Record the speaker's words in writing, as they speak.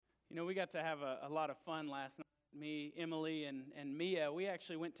You know, we got to have a lot of fun last night. Me, Emily, and Mia, we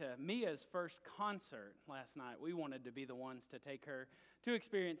actually went to Mia's first concert last night. We wanted to be the ones to take her to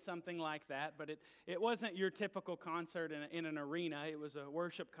experience something like that, but it wasn't your typical concert in an arena. It was a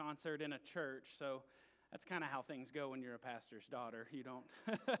worship concert in a church, so that's kind of how things go when you're a pastor's daughter. You don't,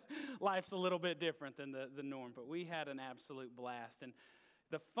 life's a little bit different than the norm, but we had an absolute blast. And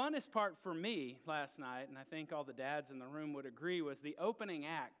the funnest part for me last night, and I think all the dads in the room would agree, was the opening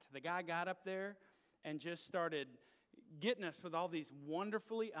act. The guy got up there and just started getting us with all these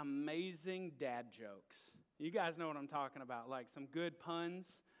wonderfully amazing dad jokes. You guys know what I'm talking about, like some good puns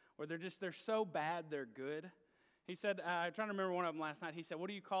where they're so bad they're good. He said, I'm trying to remember one of them last night. He said, what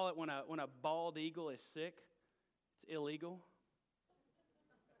do you call it when a bald eagle is sick? It's illegal.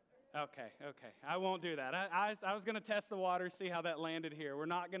 Okay. I won't do that. I was going to test the water, see how that landed here. We're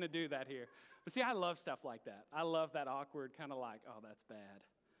not going to do that here. But see, I love stuff like that. I love that awkward kind of like, oh, that's bad.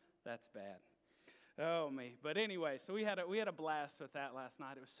 That's bad. Oh, me. But anyway, so we had a blast with that last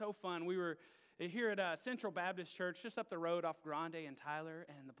night. It was so fun. We were here at Central Baptist Church, just up the road off Grande and Tyler,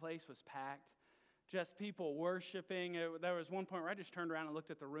 and the place was packed. Just people worshiping. There was one point where I just turned around and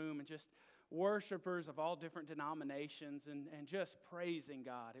looked at the room and just worshipers of all different denominations and just praising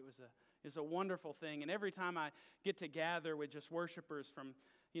God. It was a wonderful thing. And every time I get to gather with just worshipers from,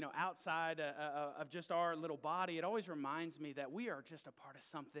 outside of just our little body, it always reminds me that we are just a part of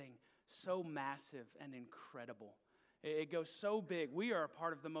something so massive and incredible. It goes so big. We are a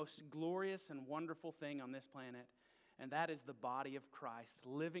part of the most glorious and wonderful thing on this planet, and that is the body of Christ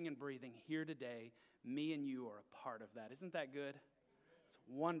living and breathing here today. Me and you are a part of that. Isn't that good? It's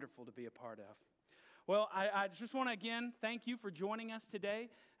wonderful to be a part of. Well, I just want to again thank you for joining us today.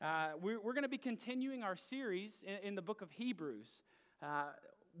 We're going to be continuing our series in the book of Hebrews.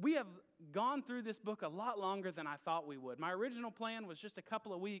 We have gone through this book a lot longer than I thought we would. My original plan was just a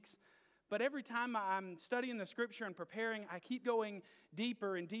couple of weeks, but every time I'm studying the scripture and preparing, I keep going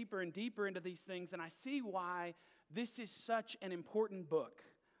deeper and deeper and deeper into these things, and I see why this is such an important book.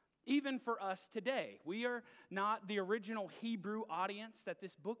 Even for us today. We are not the original Hebrew audience that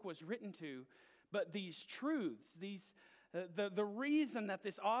this book was written to, but these truths, the reason that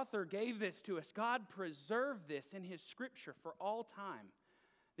this author gave this to us, God preserved this in His scripture for all time.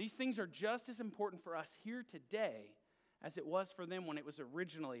 These things are just as important for us here today as it was for them when it was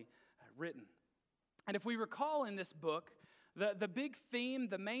originally written. And if we recall in this book, the big theme,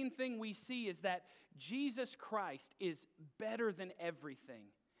 the main thing we see is that Jesus Christ is better than everything.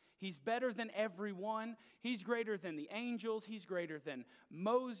 He's better than everyone. He's greater than the angels. He's greater than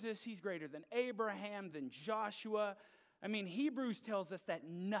Moses. He's greater than Abraham, than Joshua. I mean, Hebrews tells us that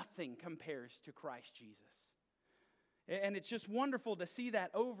nothing compares to Christ Jesus. And it's just wonderful to see that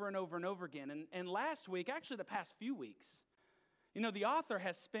over and over and over again. And last week, actually the past few weeks, the author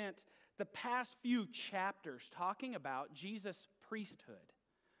has spent the past few chapters talking about Jesus' priesthood.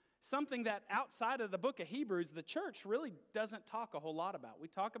 Something that outside of the book of Hebrews, the church really doesn't talk a whole lot about. We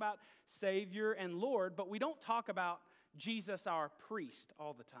talk about Savior and Lord, but we don't talk about Jesus, our priest,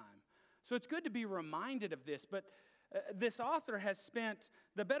 all the time. So it's good to be reminded of this. But this author has spent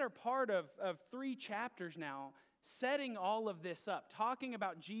the better part of 3 chapters now setting all of this up, talking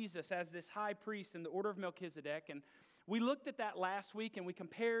about Jesus as this high priest in the order of Melchizedek. And we looked at that last week and we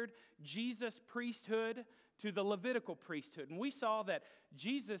compared Jesus' priesthood to the Levitical priesthood. And we saw that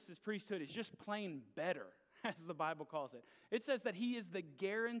Jesus' priesthood is just plain better, as the Bible calls it. It says that He is the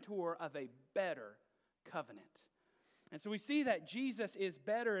guarantor of a better covenant. And so we see that Jesus is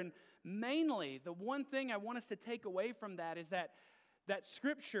better. And mainly, the one thing I want us to take away from that is that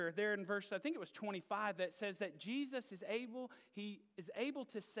scripture there in verse, I think it was 25, that says that Jesus is able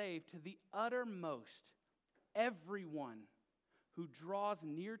to save to the uttermost everyone who draws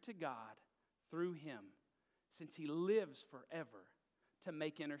near to God through Him, since He lives forever to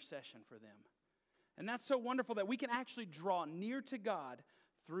make intercession for them. And that's so wonderful that we can actually draw near to God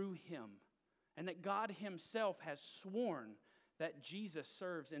through Him, and that God Himself has sworn that Jesus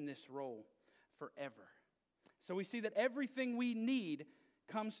serves in this role forever. So we see that everything we need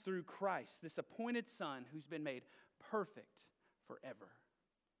comes through Christ, this appointed Son who's been made perfect forever.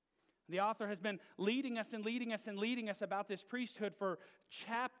 The author has been leading us and leading us and leading us about this priesthood for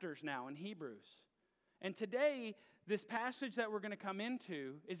chapters now in Hebrews. And today, this passage that we're going to come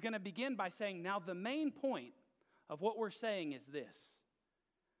into is going to begin by saying, now the main point of what we're saying is this.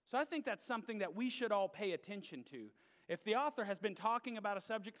 So I think that's something that we should all pay attention to. If the author has been talking about a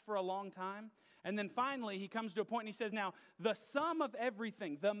subject for a long time, and then finally he comes to a point and he says, now, the sum of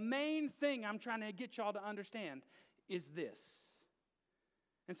everything, the main thing I'm trying to get y'all to understand is this.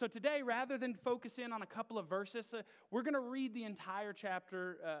 And so today, rather than focus in on a couple of verses, we're going to read the entire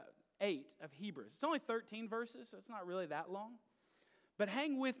chapter 8 of Hebrews. It's only 13 verses, so it's not really that long. But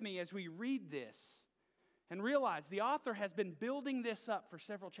hang with me as we read this and realize the author has been building this up for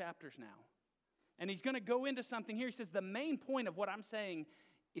several chapters now. And he's going to go into something here. He says the main point of what I'm saying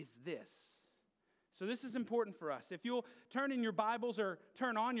is this. So this is important for us. If you'll turn in your Bibles or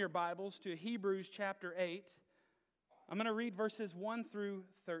turn on your Bibles to Hebrews chapter 8, I'm going to read verses 1 through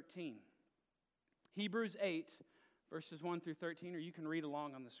 13. Hebrews 8, verses 1 through 13, or you can read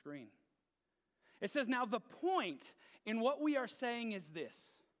along on the screen. It says, now the point in what we are saying is this,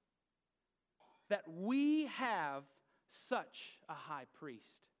 that we have such a high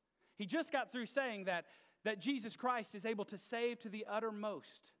priest. He just got through saying that Jesus Christ is able to save to the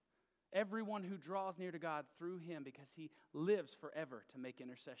uttermost everyone who draws near to God through him because he lives forever to make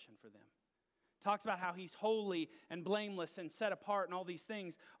intercession for them. Talks about how he's holy and blameless and set apart and all these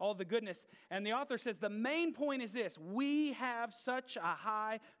things, all the goodness. And the author says the main point is this: we have such a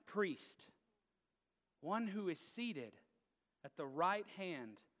high priest, one who is seated at the right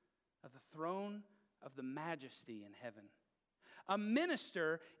hand of the throne of the majesty in heaven, a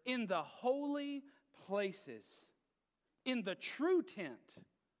minister in the holy places, in the true tent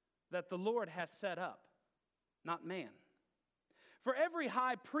that the Lord has set up, not man. For every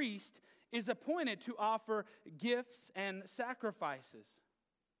high priest is appointed to offer gifts and sacrifices.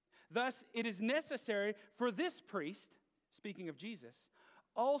 Thus, it is necessary for this priest, speaking of Jesus,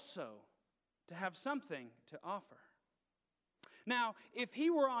 also to have something to offer. Now, if he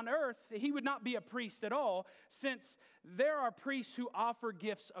were on earth, he would not be a priest at all, since there are priests who offer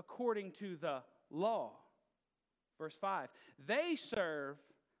gifts according to the law. Verse 5, they serve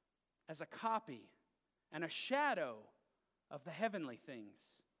as a copy and a shadow of the heavenly things.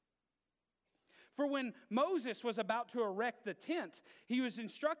 For when Moses was about to erect the tent, he was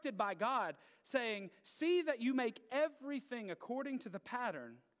instructed by God, saying, see that you make everything according to the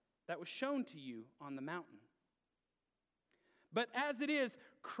pattern that was shown to you on the mountain. But as it is,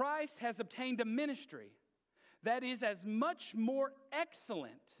 Christ has obtained a ministry that is as much more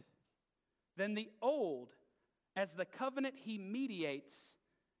excellent than the old as the covenant he mediates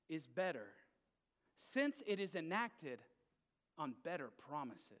is better, since it is enacted on better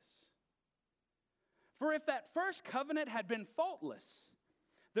promises. For if that first covenant had been faultless,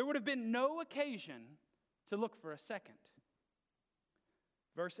 there would have been no occasion to look for a second.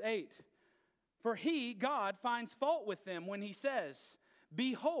 Verse 8, for he, God, finds fault with them when he says,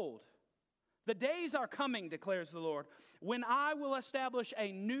 behold, the days are coming, declares the Lord, when I will establish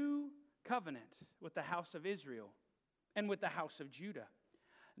a new covenant with the house of Israel and with the house of Judah,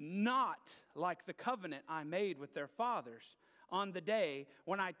 not like the covenant I made with their fathers on the day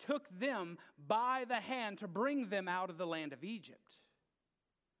when I took them by the hand to bring them out of the land of Egypt.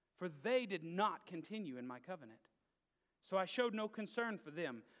 For they did not continue in my covenant. So I showed no concern for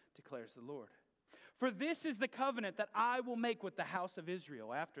them, declares the Lord. For this is the covenant that I will make with the house of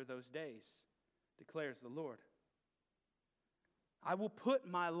Israel after those days, declares the Lord. I will put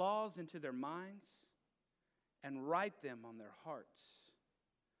my laws into their minds and write them on their hearts.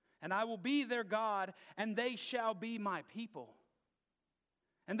 And I will be their God, and they shall be my people.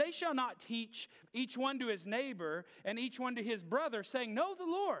 And they shall not teach each one to his neighbor and each one to his brother, saying, know the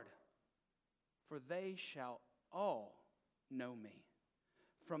Lord. For they shall all know me,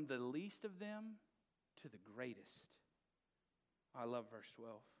 from the least of them to the greatest. I love verse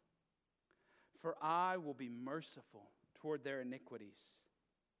 12. For I will be merciful toward their iniquities,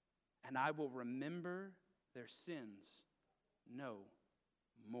 and I will remember their sins no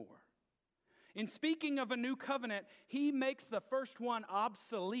more. In speaking of a new covenant, he makes the first one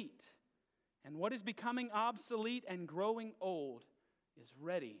obsolete. And what is becoming obsolete and growing old is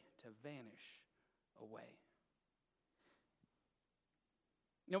ready to vanish away.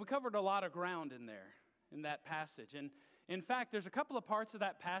 You know, we covered a lot of ground in that passage. And in fact, there's a couple of parts of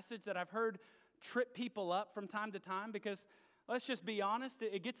that passage that I've heard trip people up from time to time because, let's just be honest,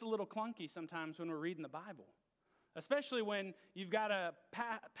 it gets a little clunky sometimes when we're reading the Bible. Especially when you've got a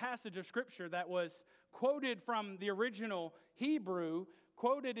passage of Scripture that was quoted from the original Hebrew,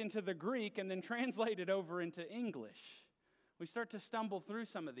 quoted into the Greek, and then translated over into English. We start to stumble through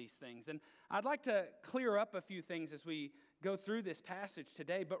some of these things. And I'd like to clear up a few things as we go through this passage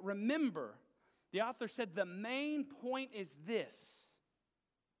today. But remember, the author said the main point is this.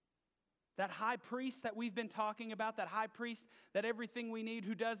 That high priest that we've been talking about, that high priest that everything we need,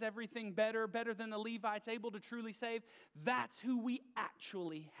 who does everything better than the Levites, able to truly save, that's who we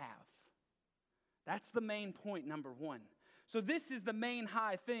actually have. That's the main point, number one. So this is the main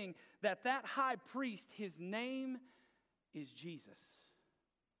high thing, that high priest, his name is Jesus.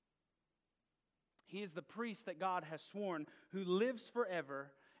 He is the priest that God has sworn, who lives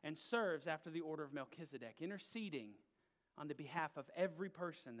forever and serves after the order of Melchizedek, interceding on the behalf of every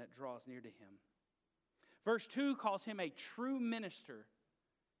person that draws near to him. Verse 2 calls him a true minister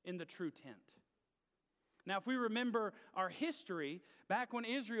in the true tent. Now, if we remember our history, back when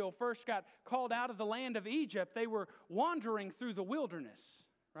Israel first got called out of the land of Egypt, they were wandering through the wilderness,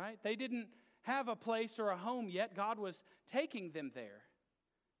 right? They didn't have a place or a home yet. God was taking them there.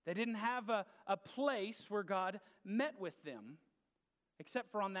 They didn't have a place where God met with them,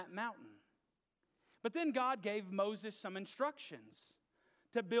 except for on that mountain. But then God gave Moses some instructions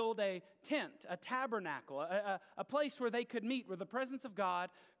to build a tent, a tabernacle, a place where they could meet, where the presence of God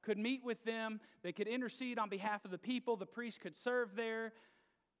could meet with them. They could intercede on behalf of the people. The priest could serve there.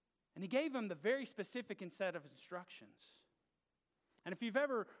 And he gave them the very specific set of instructions. And if you've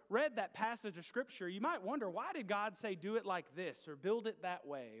ever read that passage of Scripture, you might wonder, why did God say do it like this, or build it that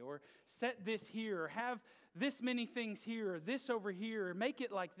way, or set this here, or have this many things here, or this over here, or make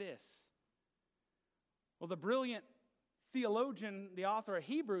it like this? Well, the brilliant theologian, the author of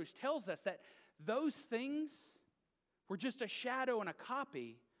Hebrews, tells us that those things were just a shadow and a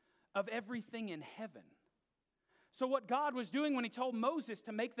copy of everything in heaven. So what God was doing when he told Moses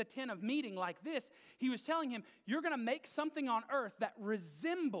to make the tent of meeting like this, he was telling him, you're going to make something on earth that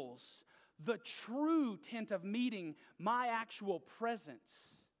resembles the true tent of meeting, my actual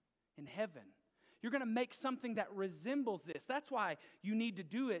presence in heaven. You're going to make something that resembles this. That's why you need to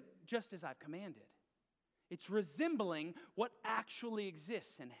do it just as I've commanded. It's resembling what actually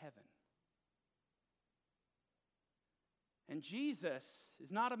exists in heaven. And Jesus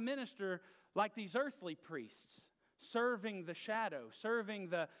is not a minister like these earthly priests, serving the shadow, serving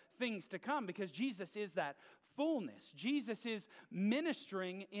the things to come, because Jesus is that fullness. Jesus is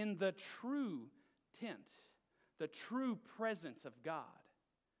ministering in the true tent, the true presence of God,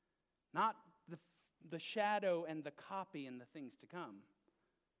 not the shadow and the copy and the things to come.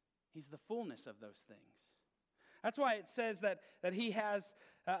 He's the fullness of those things. That's why it says that he has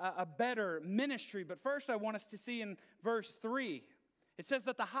a better ministry. But first I want us to see in verse 3, it says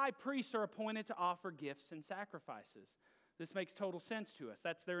that the high priests are appointed to offer gifts and sacrifices. This makes total sense to us.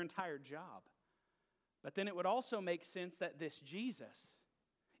 That's their entire job. But then it would also make sense that this Jesus,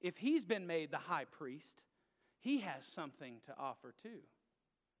 if he's been made the high priest, he has something to offer too.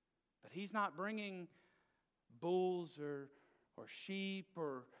 But he's not bringing bulls or sheep,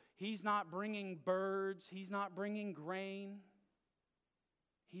 or he's not bringing birds. He's not bringing grain.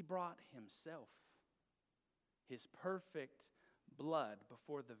 He brought himself, his perfect blood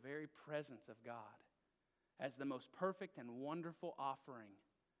before the very presence of God, as the most perfect and wonderful offering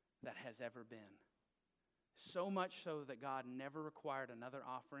that has ever been. So much so that God never required another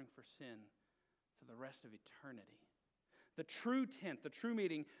offering for sin for the rest of eternity. The true tent, the true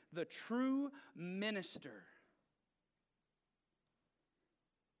meeting, the true minister.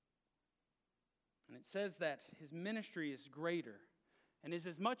 And it says that his ministry is greater, and is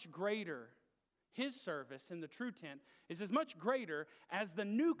as much greater, his service in the true tent is as much greater as the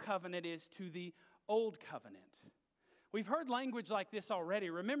new covenant is to the old covenant. We've heard language like this already.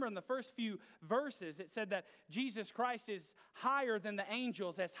 Remember in the first few verses, it said that Jesus Christ is higher than the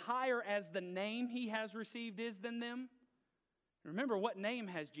angels, as higher as the name he has received is than them. Remember, what name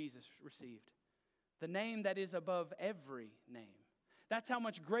has Jesus received? The name that is above every name. That's how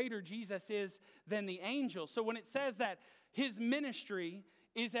much greater Jesus is than the angels. So when it says that his ministry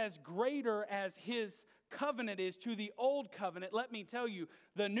is as greater as his covenant is to the old covenant, let me tell you,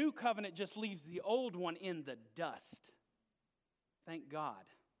 the new covenant just leaves the old one in the dust. Thank God.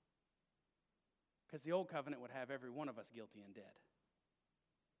 Because the old covenant would have every one of us guilty and dead.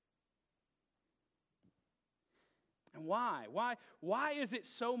 And why? Why is it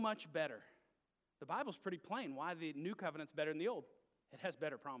so much better? The Bible's pretty plain why the new covenant's better than the old. It has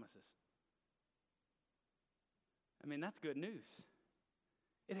better promises. I mean, that's good news.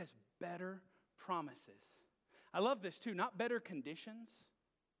 It has better promises. I love this too. Not better conditions,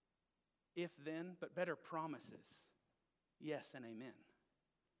 if then, but better promises. Yes and amen.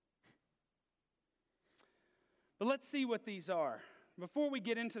 But let's see what these are. Before we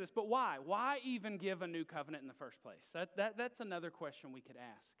get into this, but why? Why even give a new covenant in the first place? That's another question we could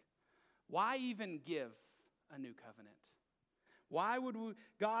ask. Why even give a new covenant? Why would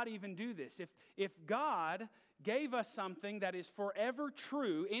God even do this? If God gave us something that is forever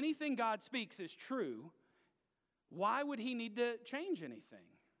true, anything God speaks is true, why would he need to change anything?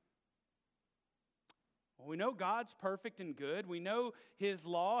 Well, we know God's perfect and good. We know his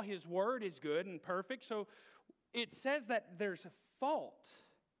law, his word is good and perfect. So it says that there's a fault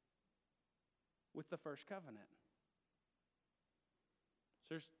with the first covenant. So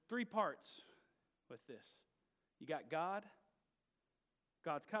there's three parts with this. You got God,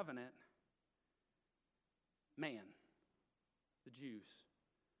 God's covenant? Man, the Jews.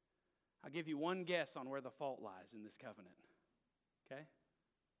 I'll give you one guess on where the fault lies in this covenant. Okay?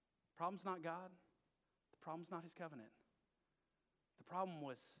 The problem's not God. The problem's not his covenant. The problem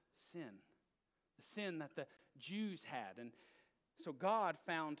was sin. The sin that the Jews had. And so God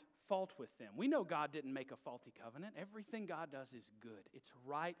found fault with them. We know God didn't make a faulty covenant. Everything God does is good. It's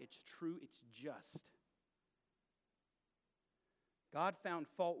right, it's true, it's just. God found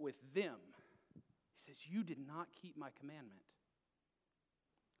fault with them. He says, you did not keep my commandment.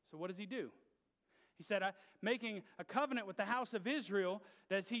 So what does he do? He said, making a covenant with the house of Israel,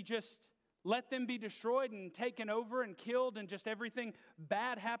 does he just let them be destroyed and taken over and killed and just everything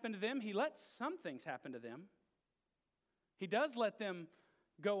bad happen to them? He lets some things happen to them. He does let them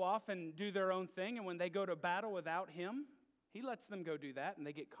go off and do their own thing, and when they go to battle without him, he lets them go do that and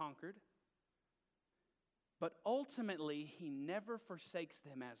they get conquered. But ultimately, he never forsakes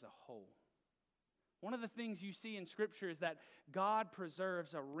them as a whole. One of the things you see in Scripture is that God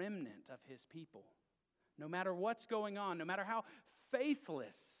preserves a remnant of his people. No matter what's going on, no matter how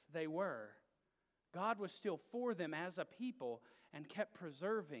faithless they were, God was still for them as a people and kept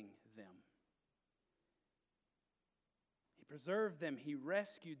preserving them. He preserved them, he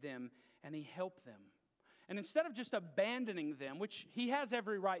rescued them, and he helped them. And instead of just abandoning them, which he has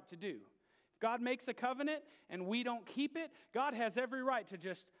every right to do, if God makes a covenant and we don't keep it, God has every right to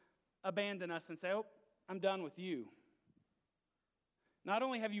just abandon us and say, oh, I'm done with you. Not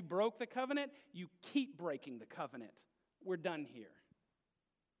only have you broke the covenant, you keep breaking the covenant. We're done here.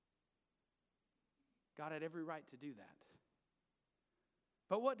 God had every right to do that.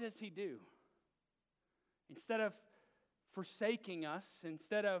 But what does he do? Instead of forsaking us,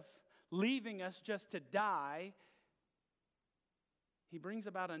 instead of leaving us just to die, he brings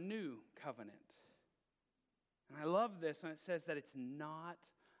about a new covenant. And I love this when it says that it's not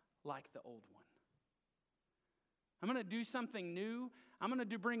like the old one. I'm going to do something new. I'm going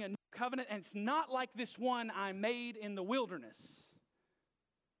to bring a new covenant, and it's not like this one I made in the wilderness.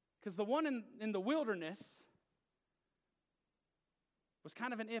 Because the one in the wilderness was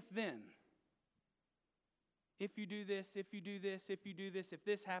kind of an if-then. If you do this, if you do this, if you do this, if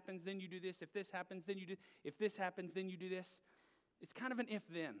this happens, then you do this, if this happens, then you do, if this happens, then you do this. It's kind of an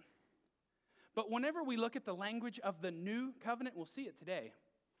if-then. But whenever we look at the language of the new covenant, we'll see it today.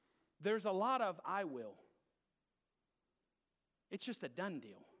 There's a lot of I will. It's just a done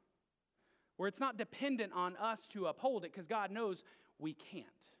deal. Where it's not dependent on us to uphold it because God knows we can't.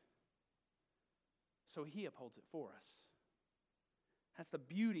 So he upholds it for us. That's the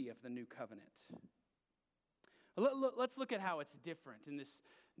beauty of the new covenant. Let's look at how it's different in this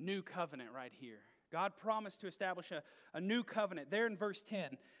new covenant right here. God promised to establish a new covenant there in verse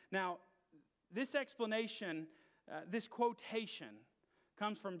 10. Now, this explanation, this quotation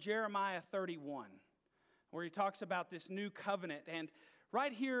comes from Jeremiah 31, where he talks about this new covenant. And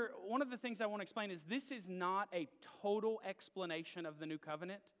right here, one of the things I want to explain is this is not a total explanation of the new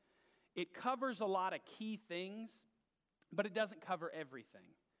covenant. It covers a lot of key things, but it doesn't cover everything.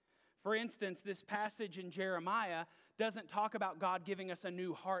 For instance, this passage in Jeremiah doesn't talk about God giving us a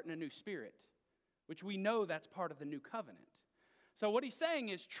new heart and a new spirit, which we know that's part of the new covenant. So what he's saying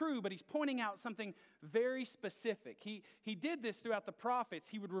is true, but he's pointing out something very specific. He did this throughout the prophets.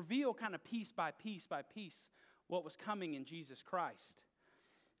 He would reveal kind of piece by piece by piece what was coming in Jesus Christ.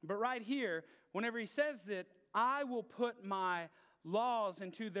 But right here, whenever he says that, I will put my laws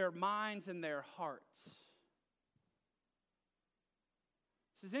into their minds and their hearts.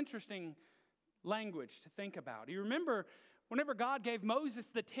 This is interesting language to think about. You remember, whenever God gave Moses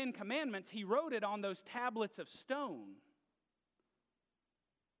the 10 Commandments, he wrote it on those tablets of stone.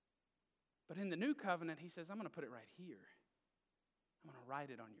 But in the new covenant, he says, I'm going to put it right here. I'm going to write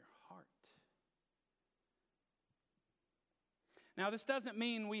it on your heart. Now, this doesn't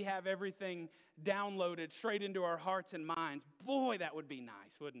mean we have everything downloaded straight into our hearts and minds. Boy, that would be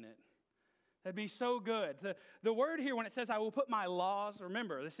nice, wouldn't it? That'd be so good. The word here, when it says, I will put my laws,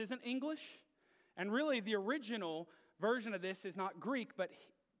 remember, this isn't English. And really, the original version of this is not Greek,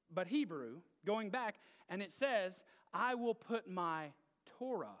 but Hebrew, going back. And it says, I will put my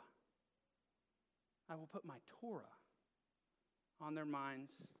Torah. I will put my Torah on their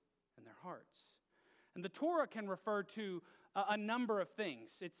minds and their hearts. And the Torah can refer to a number of things.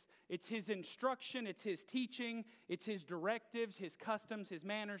 It's his instruction, it's his teaching, it's his directives, his customs, his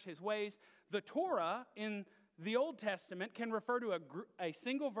manners, his ways. The Torah in the Old Testament can refer to a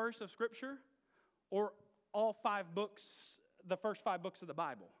single verse of Scripture or all 5 books, the first 5 books of the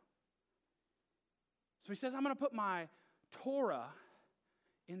Bible. So he says, I'm going to put my Torah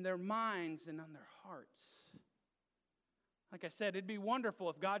in their minds and on their hearts. Like I said, it'd be wonderful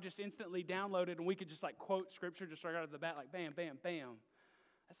if God just instantly downloaded and we could just like quote Scripture just right out of the bat, like bam, bam, bam.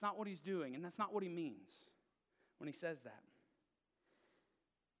 That's not what He's doing, and that's not what He means when He says that.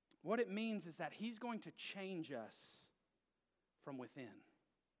 What it means is that He's going to change us from within.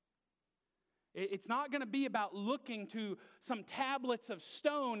 It's not going to be about looking to some tablets of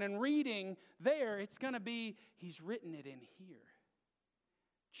stone and reading there. It's going to be, He's written it in here.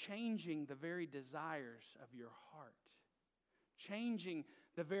 Changing the very desires of your heart. Changing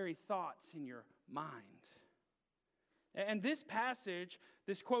the very thoughts in your mind. And this passage,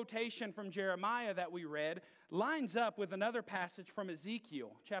 this quotation from Jeremiah that we read, lines up with another passage from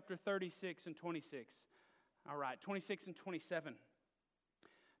Ezekiel, chapter 36 and 26. All right, 26 and 27.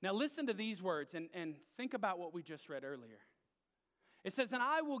 Now listen to these words and think about what we just read earlier. It says, "And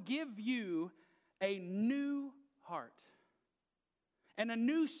I will give you a new heart, and a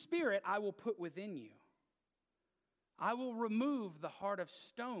new spirit I will put within you. I will remove the heart of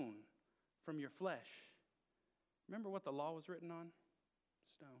stone from your flesh." Remember what the law was written on?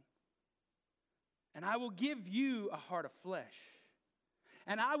 Stone. "And I will give you a heart of flesh,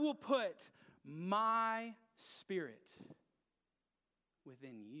 and I will put my spirit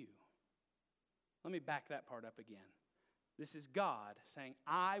within you." Let me back that part up again. This is God saying,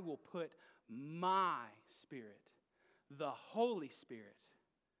 I will put my spirit, the Holy Spirit,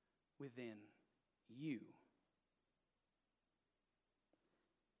 within you.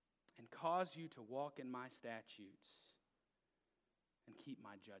 And cause you to walk in my statutes and keep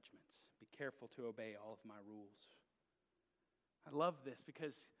my judgments. Be careful to obey all of my rules. I love this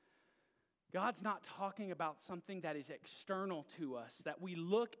because God's not talking about something that is external to us, that we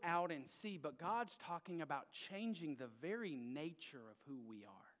look out and see, but God's talking about changing the very nature of who we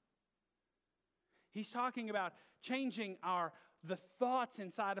are. He's talking about changing the thoughts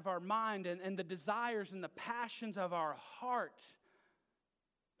inside of our mind and the desires and the passions of our heart,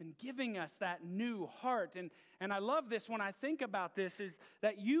 and giving us that new heart. And I love this when I think about this, is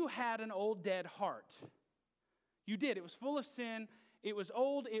that you had an old dead heart. You did. It was full of sin. It was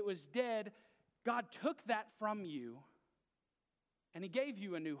old. It was dead. God took that from you, and He gave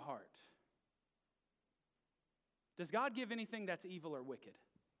you a new heart. Does God give anything that's evil or wicked?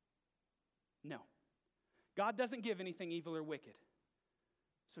 No. God doesn't give anything evil or wicked.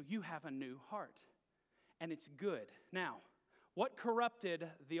 So you have a new heart, and it's good. Now, what corrupted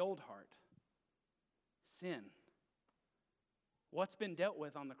the old heart? Sin. What's been dealt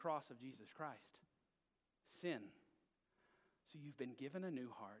with on the cross of Jesus Christ? Sin. So you've been given a new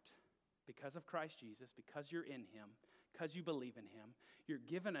heart because of Christ Jesus, because you're in Him, because you believe in Him. You're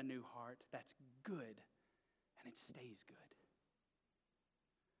given a new heart that's good, and it stays good.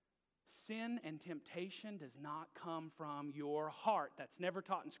 Sin and temptation does not come from your heart. That's never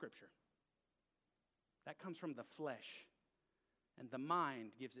taught in Scripture. That comes from the flesh. And the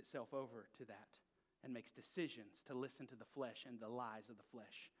mind gives itself over to that and makes decisions to listen to the flesh and the lies of the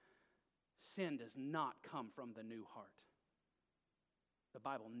flesh. Sin does not come from the new heart. The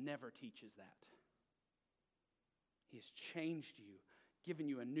Bible never teaches that. He has changed you, given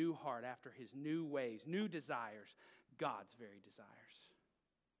you a new heart after His new ways, new desires, God's very desires.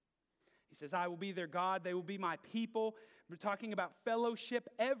 He says, I will be their God, they will be my people. We're talking about fellowship.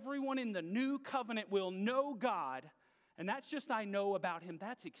 Everyone in the new covenant will know God. And that's just I know about Him.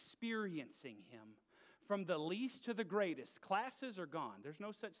 That's experiencing Him. From the least to the greatest. Classes are gone. There's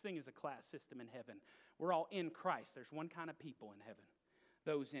no such thing as a class system in heaven. We're all in Christ. There's one kind of people in heaven.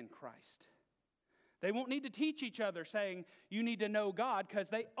 Those in Christ. They won't need to teach each other saying, you need to know God, because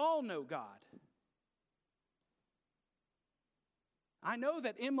they all know God. I know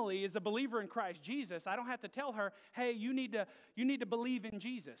that Emily is a believer in Christ Jesus. I don't have to tell her, hey, you need to believe in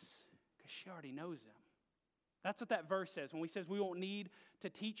Jesus, because she already knows Him. That's what that verse says. When we says we won't need to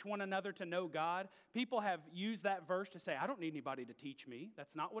teach one another to know God, people have used that verse to say, I don't need anybody to teach me.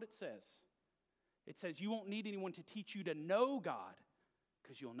 That's not what it says. It says you won't need anyone to teach you to know God,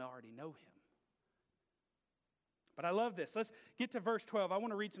 because you'll already know Him. But I love this. Let's get to verse 12. I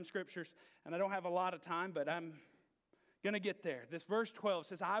want to read some scriptures, and I don't have a lot of time, but I'm going to get there. This verse 12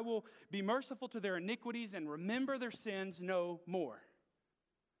 says, I will be merciful to their iniquities and remember their sins no more.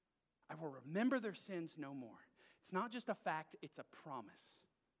 I will remember their sins no more. It's not just a fact, it's a promise.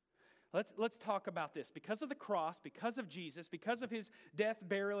 Let's talk about this. Because of the cross, because of Jesus, because of His death,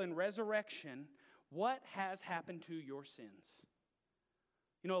 burial, and resurrection, what has happened to your sins?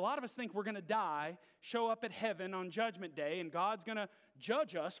 You know, a lot of us think we're going to die, show up at heaven on Judgment Day, and God's going to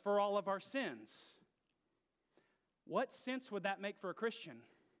judge us for all of our sins. What sense would that make for a Christian?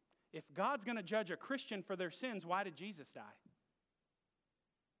 If God's going to judge a Christian for their sins, why did Jesus die?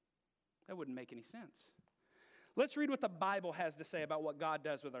 That wouldn't make any sense. Let's read what the Bible has to say about what God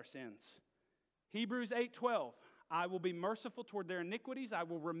does with our sins. Hebrews 8:12, I will be merciful toward their iniquities. I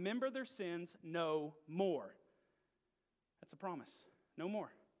will remember their sins no more. That's a promise. No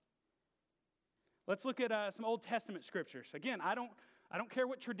more. Let's look at some Old Testament scriptures. Again, I don't care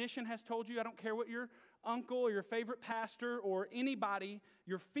what tradition has told you. I don't care what your uncle or your favorite pastor or anybody,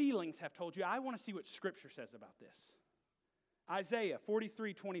 your feelings have told you. I want to see what Scripture says about this. Isaiah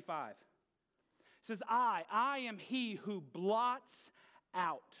 43:25 says, I am he who blots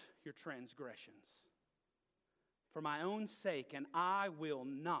out your transgressions for my own sake, and I will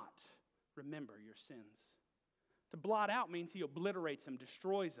not remember your sins. To blot out means he obliterates them,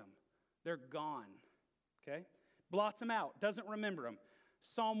 destroys them. They're gone. Okay? Blots them out, doesn't remember them.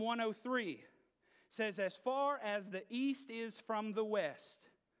 Psalm 103 says, as far as the east is from the west,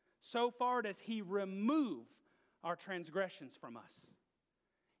 so far does he remove our transgressions from us.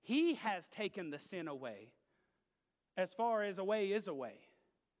 He has taken the sin away as far as away is away.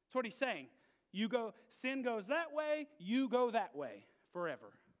 That's what he's saying. Sin goes that way, you go that way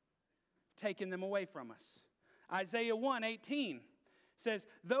forever. Taking them away from us. Isaiah 1:18 says,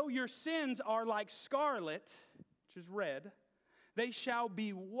 though your sins are like scarlet, which is red, they shall be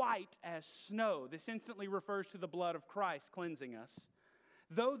white as snow. This instantly refers to the blood of Christ cleansing us.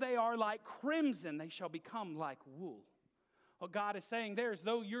 Though they are like crimson, they shall become like wool. What God is saying there is,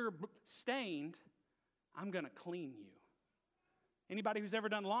 though you're stained, I'm going to clean you. Anybody who's ever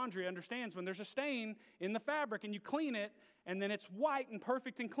done laundry understands when there's a stain in the fabric and you clean it and then it's white and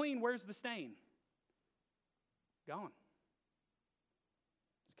perfect and clean, where's the stain? Gone.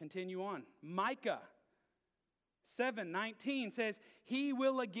 Let's continue on. Micah 7:19 says, he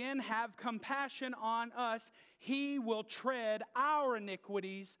will again have compassion on us. He will tread our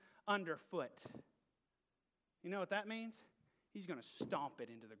iniquities underfoot. You know what that means? He's going to stomp it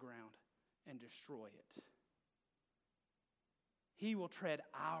into the ground and destroy it. He will tread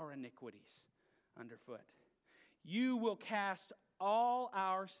our iniquities underfoot. You will cast all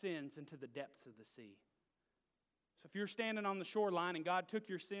our sins into the depths of the sea. So if you're standing on the shoreline and God took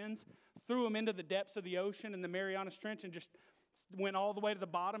your sins, threw them into the depths of the ocean in the Marianas Trench and just went all the way to the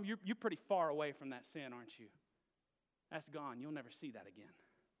bottom, you're pretty far away from that sin, aren't you? That's gone. You'll never see that again.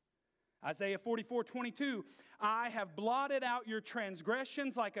 Isaiah 44:22, I have blotted out your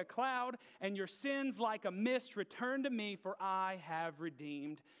transgressions like a cloud and your sins like a mist. Return to me, for I have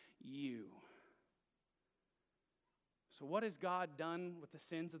redeemed you. So what has God done with the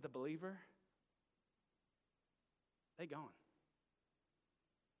sins of the believer? They gone.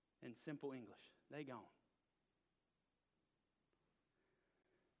 In simple English, they gone.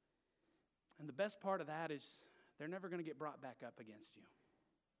 And the best part of that is they're never going to get brought back up against you.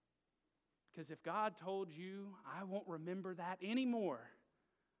 Because if God told you, I won't remember that anymore,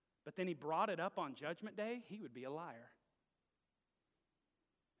 but then he brought it up on Judgment Day, he would be a liar.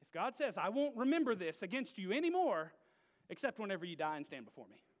 If God says, I won't remember this against you anymore, except whenever you die and stand before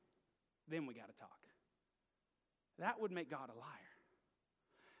me, then we got to talk. That would make God a liar.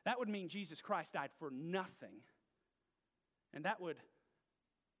 That would mean Jesus Christ died for nothing. And that would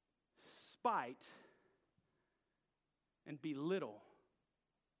spite and belittle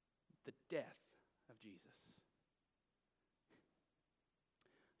the death of Jesus.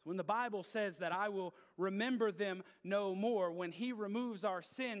 So when the Bible says that I will remember them no more, when he removes our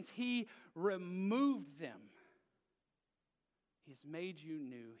sins, he removed them. He has made you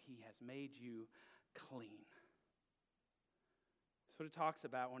new. He has made you clean. That's what it talks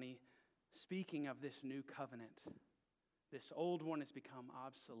about when speaking of this new covenant. This old one has become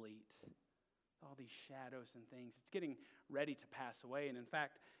obsolete. All these shadows and things. It's getting ready to pass away. And in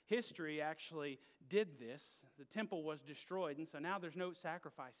fact, history actually did this. The temple was destroyed, and so now there's no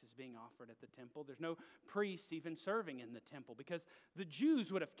sacrifices being offered at the temple. There's no priests even serving in the temple because the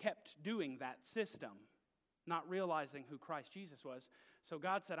Jews would have kept doing that system, not realizing who Christ Jesus was. So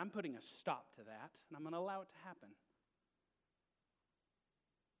God said, I'm putting a stop to that, and I'm going to allow it to happen.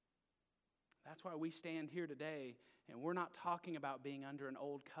 That's why we stand here today, and we're not talking about being under an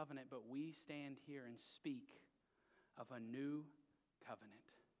old covenant, but we stand here and speak of a new covenant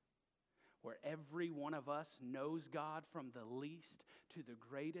where every one of us knows God from the least to the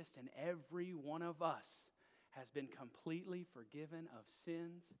greatest, and every one of us has been completely forgiven of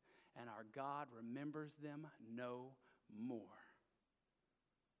sins, and our God remembers them no more.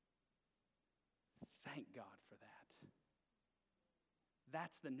 Thank God for that.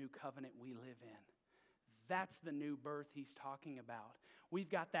 That's the new covenant we live in. That's the new birth he's talking about. We've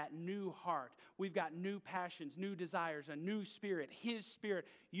got that new heart. We've got new passions, new desires, a new spirit, his spirit.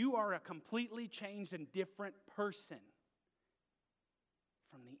 You are a completely changed and different person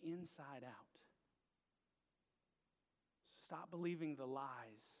from the inside out. Stop believing the lies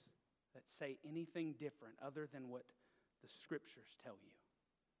that say anything different other than what the Scriptures tell you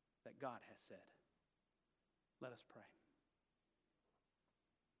that God has said. Let us pray.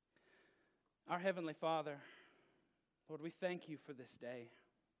 Our Heavenly Father, Lord, we thank you for this day.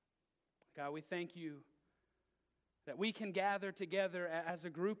 God, we thank you that we can gather together as a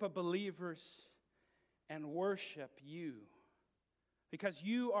group of believers and worship you, because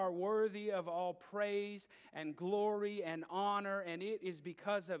you are worthy of all praise and glory and honor, and it is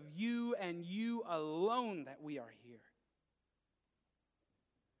because of you and you alone that we are here.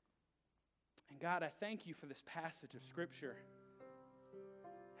 And God, I thank you for this passage of Scripture.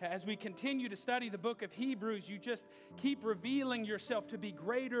 As we continue to study the book of Hebrews, you just keep revealing yourself to be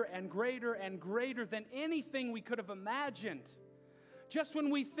greater and greater and greater than anything we could have imagined. Just when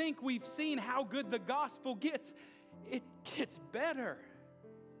we think we've seen how good the gospel gets, it gets better.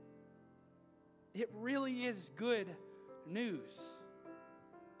 It really is good news.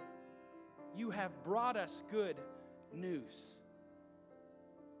 You have brought us good news.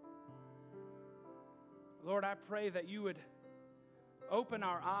 Lord, I pray that you would open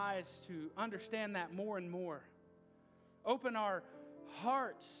our eyes to understand that more and more. Open our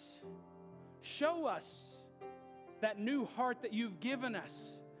hearts. Show us that new heart that you've given us.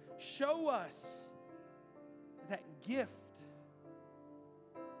 Show us that gift.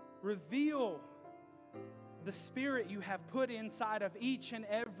 Reveal the Spirit you have put inside of each and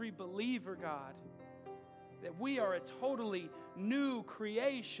every believer, God. That we are a totally new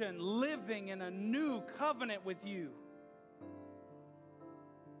creation, living in a new covenant with you.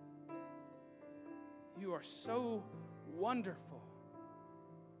 You are so wonderful,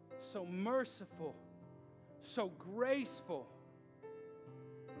 so merciful, so graceful.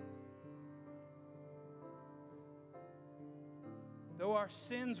 Though our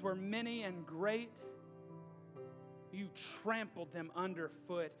sins were many and great, you trampled them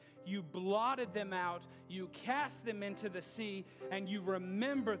underfoot. You blotted them out. You cast them into the sea, and you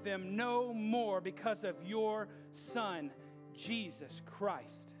remember them no more because of your Son, Jesus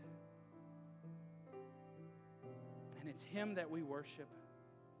Christ. And it's Him that we worship.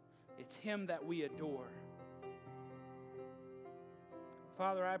 It's Him that we adore.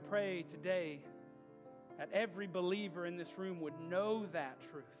 Father, I pray today that every believer in this room would know that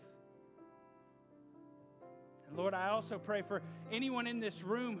truth. And Lord, I also pray for anyone in this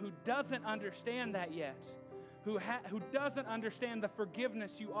room who doesn't understand that yet, who doesn't understand the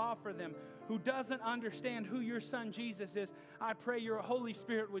forgiveness you offer them, who doesn't understand who your Son Jesus is. I pray your Holy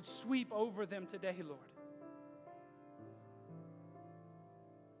Spirit would sweep over them today, Lord.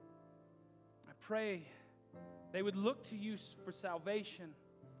 I pray they would look to you for salvation,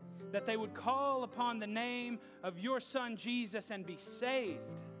 that they would call upon the name of your Son Jesus and be saved,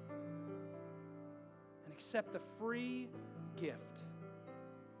 and accept the free gift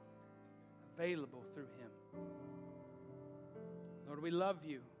available through Him. Lord, we love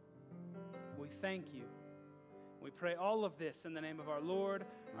you. We thank you. We pray all of this in the name of our Lord,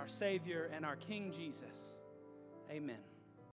 our Savior, and our King Jesus. Amen.